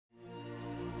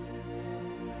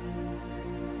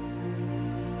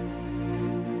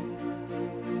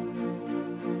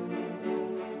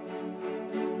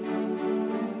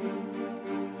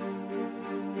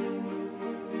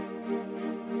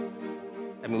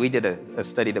we did a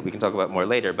study that we can talk about more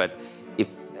later, but if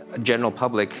a general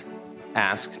public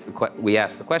we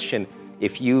asked the question,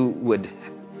 if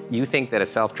you think that a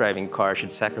self-driving car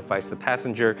should sacrifice the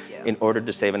passenger in order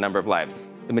to save a number of lives?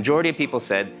 The majority of people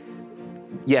said,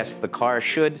 yes, the car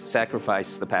should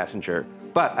sacrifice the passenger,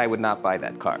 but I would not buy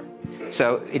that car.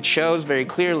 So it shows very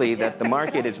clearly that the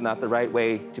market is not the right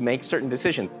way to make certain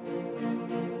decisions.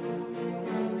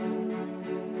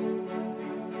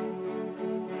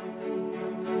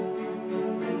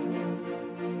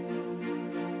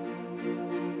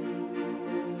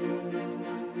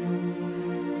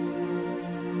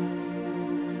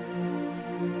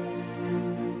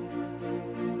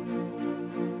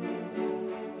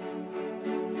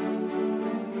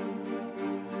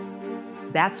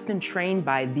 That's been trained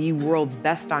by the world's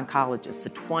best oncologists, the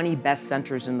 20 best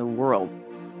centers in the world.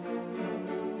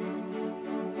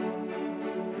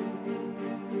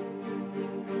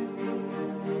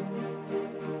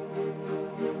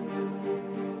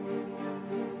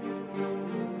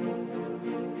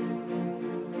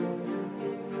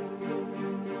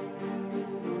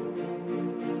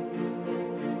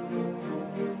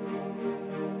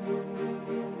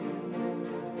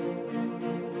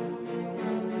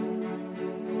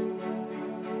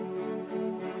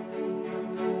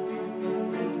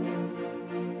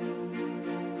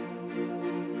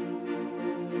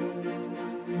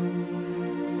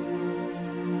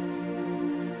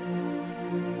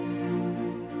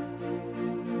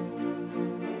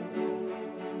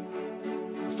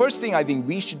 First thing, I think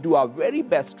we should do our very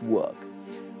best work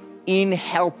in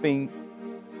helping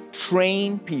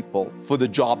train people for the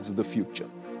jobs of the future.